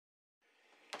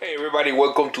Hey everybody,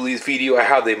 welcome to this video. I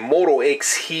have the Moto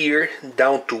X here,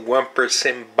 down to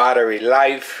 1% battery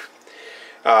life.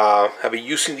 I've been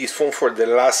using this phone for the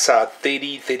last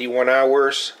 31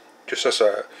 hours. Just as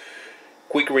a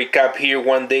quick recap here,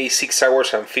 one day 6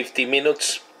 hours and 50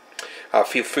 minutes.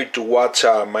 Feel free to watch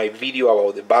my video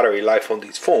about the battery life on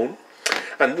this phone.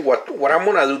 And what I'm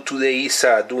gonna do today is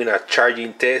doing a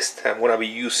charging test. I'm gonna be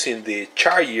using the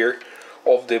charger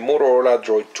of the Motorola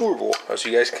Droid Turbo. As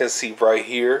you guys can see right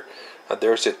here,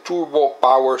 there's a turbo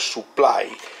power supply.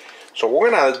 So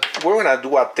we're gonna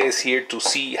do a test here to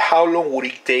see how long would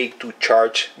it take to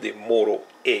charge the Moto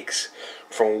X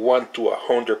from 1 to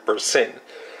 100%.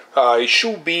 It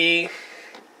should be,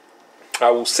 I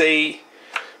would say,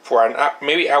 for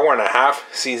maybe hour and a half,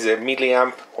 since the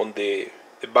milliamp on the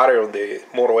battery on the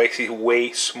Moto X is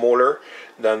way smaller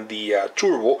than the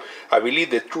turbo. I believe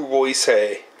the turbo is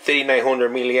a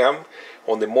 3900 milliamp.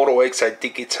 On the Moto X, I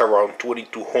think it's around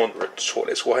 2200. So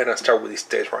let's go ahead and start with this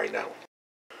test right now.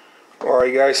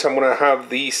 Alright guys, I'm gonna have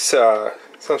this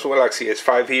Samsung Galaxy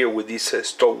S5 here with this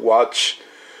stopwatch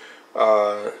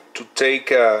to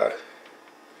take a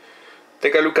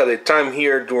look at the time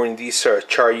here during this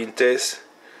charging test.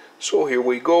 So here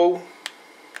we go.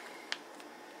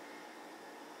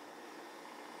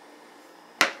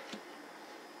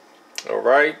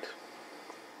 Alright,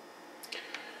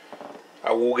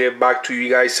 I will get back to you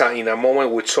guys in a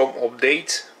moment with some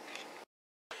updates.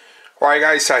 Alright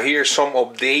guys, here's some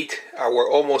update. We're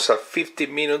almost at 50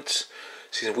 minutes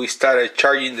since we started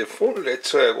charging the phone.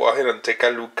 Let's go ahead and take a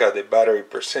look at the battery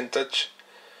percentage.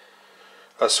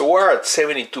 So we're at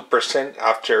 72%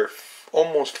 after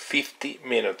almost 50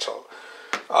 minutes.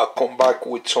 I'll come back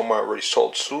with some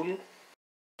results soon.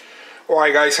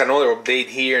 Alright guys, another update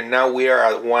here. Now we are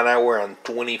at 1 hour and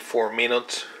 24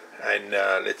 minutes. And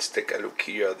let's take a look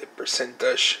here at the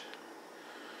percentage.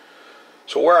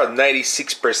 So we're at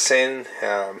 96%.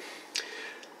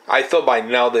 I thought by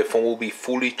now the phone will be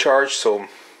fully charged, so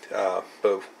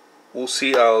but we'll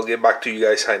see. I'll get back to you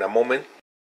guys in a moment.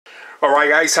 Alright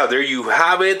guys, there you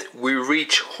have it. We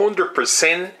reached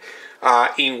 100%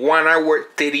 in 1 hour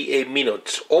 38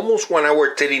 minutes. Almost 1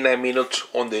 hour 39 minutes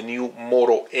on the new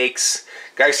Moto X.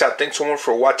 Guys, thanks so much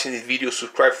for watching this video.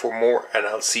 Subscribe for more, and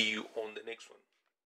I'll see you